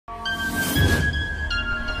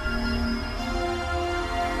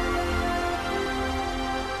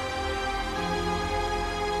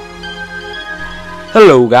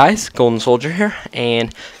Hello guys, Golden Soldier here,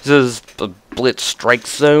 and this is the Blitz Strike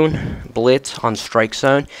Zone, Blitz on Strike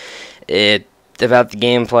Zone. About the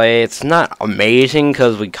gameplay, it's not amazing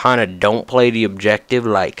because we kind of don't play the objective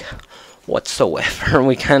like whatsoever.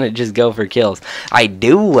 We kind of just go for kills. I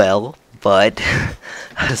do well, but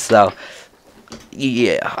so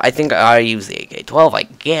yeah, I think I use the AK-12, I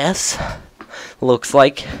guess. Looks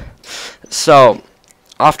like. So,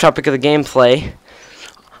 off topic of the gameplay,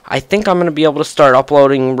 I think I'm going to be able to start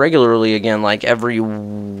uploading regularly again, like every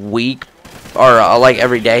week, or like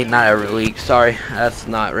every day, not every week, sorry, that's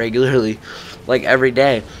not regularly, like every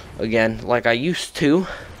day again, like I used to,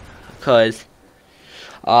 because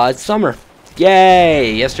it's summer.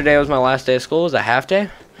 Yay! Yesterday was my last day of school, it was a half day,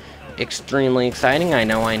 extremely exciting, I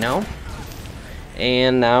know,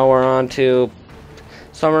 and now we're on to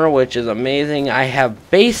summer, which is amazing. I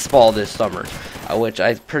have baseball this summer, which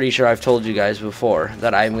I'm pretty sure I've told you guys before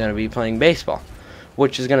that I'm going to be playing baseball,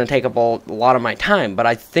 which is going to take up a lot of my time, but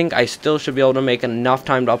I think I still should be able to make enough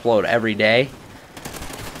time to upload every day.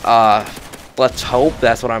 Let's hope.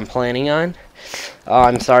 That's what I'm planning on.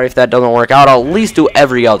 I'm sorry if that doesn't work out. I'll at least do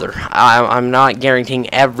every other. I'm not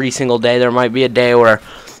guaranteeing every single day. There might be a day where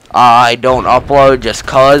I don't upload just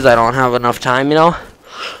cause I don't have enough time, you know,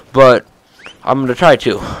 but I'm going to try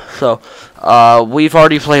to. So, we've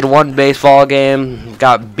already played one baseball game,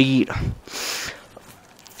 got beat,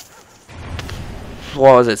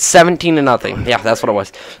 what was it, 17-0. Yeah, that's what it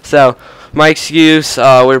was. So, my excuse, we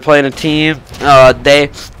were playing a team,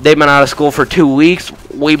 they've been out of school for 2 weeks,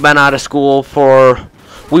 we've been out of school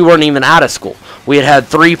we weren't even out of school. We had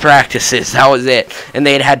 3 practices, that was it, and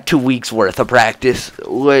they had 2 weeks worth of practice,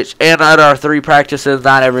 and at our 3 practices,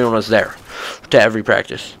 not everyone was there to every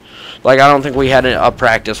practice. Like, I don't think we had a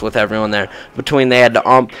practice with everyone there. Between they had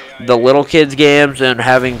to the little kids games and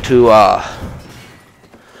having to, oh,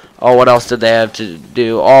 what else did they have to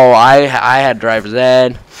do? Oh, I had driver's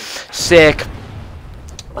ed, sick,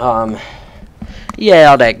 yeah,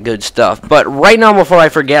 all that good stuff. But right now, before I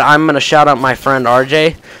forget, I'm going to shout out my friend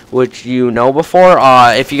RJ, which you know before.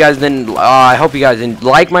 If you guys didn't, I hope you guys didn't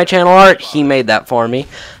like my channel art. He made that for me.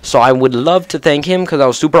 So I would love to thank him because that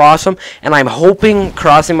was super awesome. And I'm hoping,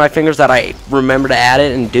 crossing my fingers, that I remember to add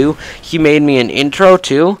it and do. He made me an intro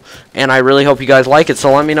too. And I really hope you guys like it.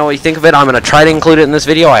 So let me know what you think of it. I'm going to try to include it in this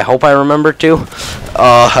video. I hope I remember to.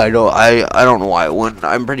 I don't know why I wouldn't.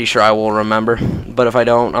 I'm pretty sure I will remember. But if I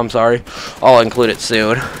don't, I'm sorry. I'll include it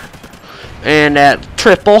soon. And at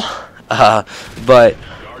triple. But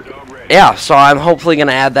yeah, so I'm hopefully going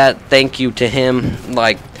to add that thank you to him.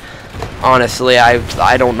 Like, honestly,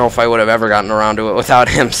 I don't know if I would have ever gotten around to it without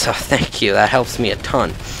him. So thank you. That helps me a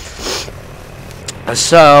ton.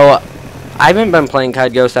 So I haven't been playing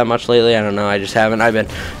COD Ghost that much lately. I don't know. I just haven't. I've been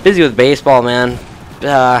busy with baseball, man.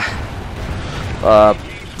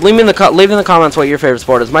 Leave in the comments what your favorite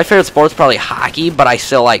sport is. My favorite sport's probably hockey, but I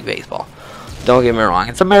still like baseball. Don't get me wrong.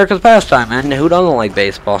 It's America's pastime, man. Who doesn't like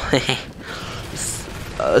baseball?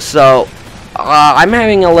 So, I'm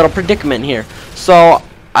having a little predicament here. So,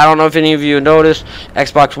 I don't know if any of you noticed,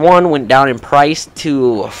 Xbox One went down in price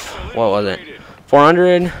to, what was it,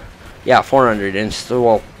 400? Yeah, 400, and so,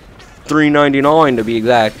 well, $399 to be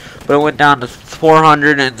exact. But it went down to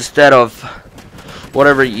 400 instead of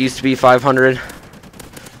whatever it used to be, 500.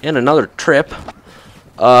 And another trip.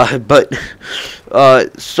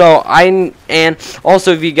 So and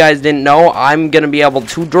also, if you guys didn't know, I'm gonna be able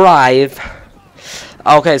to drive.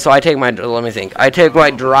 Okay, so I take my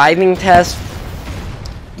driving test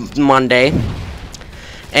Monday,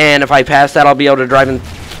 and if I pass that, I'll be able to drive in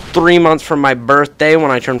 3 months from my birthday when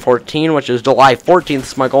I turn 14, which is July 14th.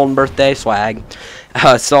 It's my golden birthday, swag.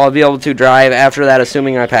 So I'll be able to drive after that,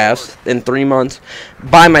 assuming I pass, in 3 months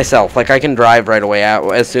by myself. Like, I can drive right away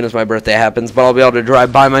as soon as my birthday happens, but I'll be able to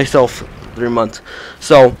drive by myself 3 months.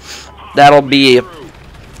 So that'll be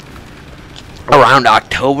around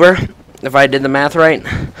October, if I did the math right.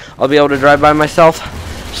 I'll be able to drive by myself.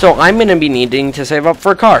 So I'm going to be needing to save up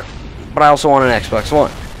for a car, but I also want an Xbox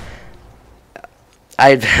One.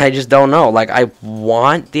 I just don't know. Like, I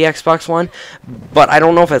want the Xbox One, but I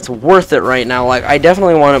don't know if it's worth it right now. Like, I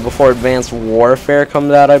definitely want it before Advanced Warfare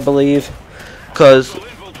comes out, I believe, because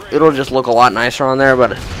it'll just look a lot nicer on there,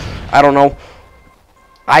 but I don't know.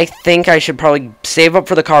 I think I should probably save up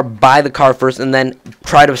for the car, buy the car first, and then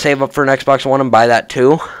try to save up for an Xbox One and buy that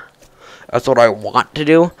too. That's what I want to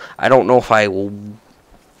do. I don't know if I will.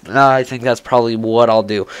 I think that's probably what I'll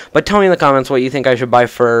do. But tell me in the comments what you think I should buy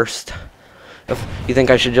first. If you think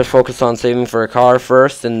I should just focus on saving for a car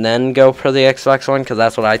first and then go for the Xbox One, because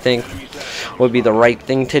that's what I think would be the right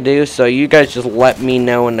thing to do. So you guys just let me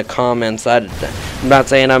know in the comments. I'm not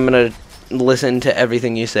saying I'm going to listen to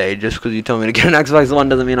everything you say. Just because you told me to get an Xbox One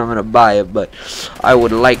doesn't mean I'm gonna buy it, but I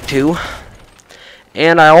would like to.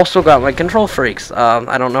 And I also got my Control Freaks.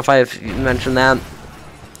 I don't know if I've mentioned that.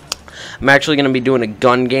 I'm actually gonna be doing a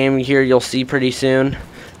gun game here. You'll see pretty soon,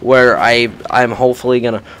 where I'm hopefully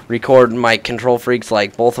gonna record my Control Freaks,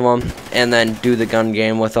 like both of them, and then do the gun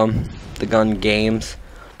game with them. The gun games,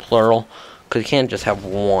 plural, because you can't just have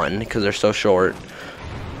one because they're so short.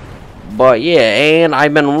 But yeah, and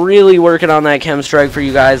I've been really working on that Chem Strike for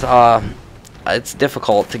you guys. It's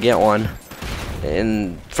difficult to get one,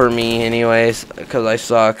 and for me anyways, because I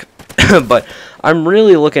suck. But I'm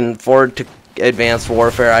really looking forward to Advanced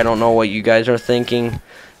Warfare. I don't know what you guys are thinking.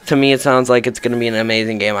 To me, it sounds like it's going to be an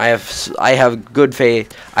amazing game. I have good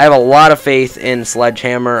faith. I have a lot of faith in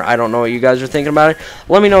Sledgehammer. I don't know what you guys are thinking about it.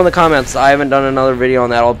 Let me know in the comments. I haven't done another video on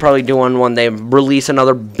that. I'll probably do one when they release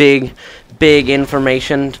another big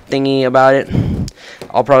information thingy about it.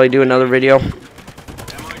 I'll probably do another video,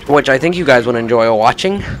 which I think you guys would enjoy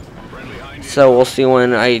watching. So we'll see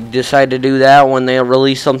when I decide to do that, when they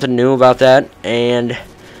release something new about that. And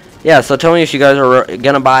yeah, so tell me if you guys are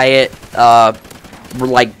gonna buy it.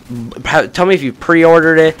 Like, tell me if you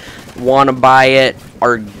pre-ordered it, want to buy it,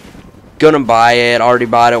 or gonna buy it, already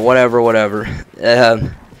bought it, whatever. You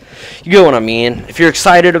get what I mean. If you're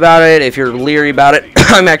excited about it, if you're leery about it,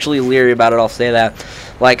 I'm actually leery about it, I'll say that.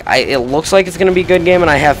 Like, it looks like it's gonna be a good game, and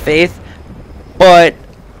I have faith, but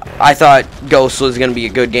I thought Ghost was gonna be a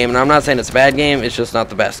good game, and I'm not saying it's a bad game, it's just not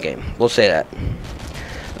the best game. We'll say that.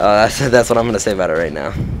 That's what I'm gonna say about it right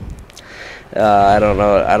now. I don't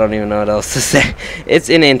know. I don't even know what else to say. It's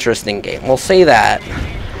an interesting game. We'll say that.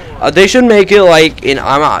 They should make it like in.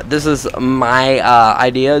 This is my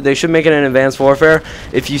idea. They should make it in Advanced Warfare.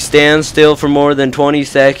 If you stand still for more than 20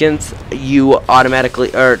 seconds, you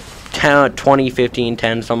automatically, or 10, 20, 15,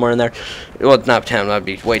 10, somewhere in there. Well, it's not 10. That'd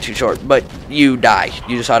be way too short. But you die.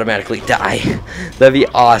 You just automatically die. That'd be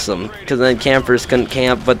awesome. Because then campers couldn't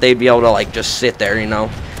camp, but they'd be able to like just sit there, you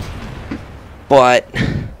know. But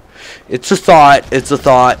it's a thought. It's a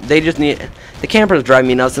thought. They just need. The campers drive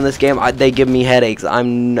me nuts in this game. They give me headaches.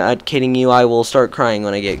 I'm not kidding you. I will start crying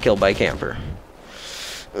when I get killed by a camper.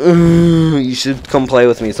 You should come play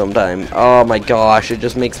with me sometime. Oh my gosh, it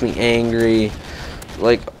just makes me angry.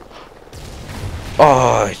 Like,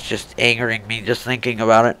 oh, it's just angering me just thinking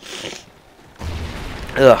about it.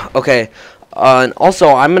 Ugh. Okay. And also,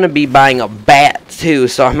 I'm gonna be buying a bat too,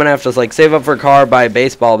 so I'm gonna have to like save up for a car, buy a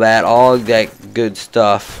baseball bat, all that good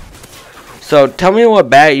stuff. So tell me what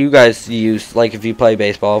bat you guys use, like if you play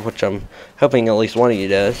baseball, which I'm hoping at least one of you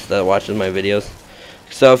does that watches my videos.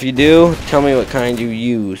 So if you do, tell me what kind you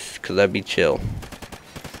use, because that'd be chill.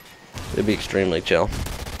 It'd be extremely chill.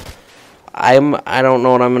 I don't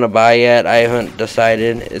know what I'm gonna buy yet. I haven't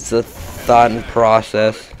decided. It's a thought and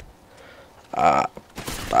process.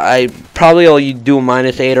 I probably will do a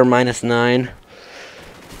 -8 or -9.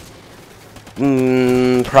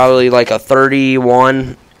 Probably like a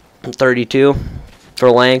 31. 32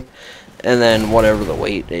 for length, and then whatever the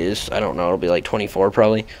weight is, I don't know, it'll be like 24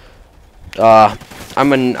 probably.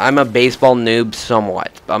 I'm a baseball noob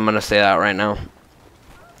somewhat. I'm gonna say that right now.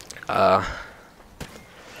 I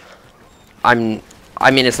mean,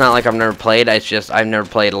 it's not like I've never played, it's just I've never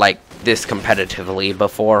played like this competitively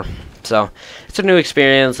before, so it's a new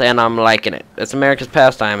experience and I'm liking it. It's America's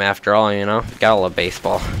pastime after all, you know. Gotta love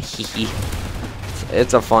baseball.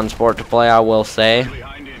 It's a fun sport to play, I will say.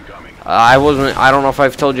 I don't know if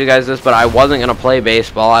I've told you guys this, but I wasn't going to play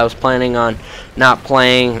baseball. I was planning on not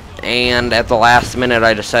playing, and at the last minute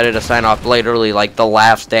I decided to sign up. Literally, like the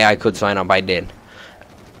last day I could sign up, I did.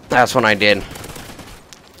 That's when I did.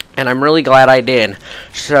 And I'm really glad I did.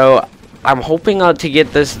 So, I'm hoping to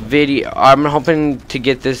get this video, I'm hoping to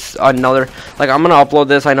get this another, like I'm going to upload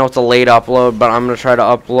this. I know it's a late upload, but I'm going to try to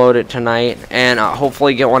upload it tonight, and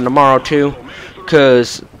hopefully get one tomorrow too,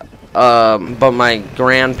 because but my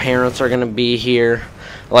grandparents are gonna be here,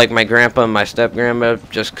 like my grandpa and my step grandma,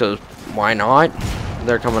 just cause why not?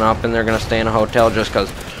 They're coming up and they're gonna stay in a hotel just cause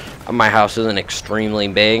my house isn't extremely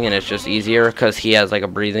big and it's just easier cause he has like a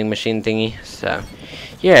breathing machine thingy. So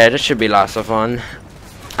yeah, this should be lots of fun.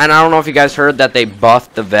 And I don't know if you guys heard that they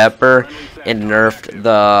buffed the Vepr and nerfed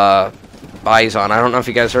the Bison. I don't know if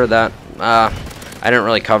you guys heard that. I didn't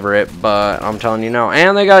really cover it, but I'm telling you now.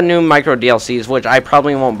 And they got new micro DLCs, which I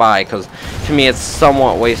probably won't buy, because to me it's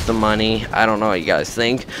somewhat waste of money. I don't know what you guys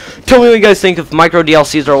think. Tell me what you guys think if micro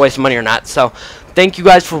DLCs are a waste of money or not. So, thank you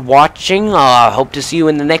guys for watching. Hope to see you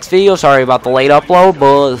in the next video. Sorry about the late upload,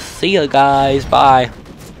 but see you guys. Bye.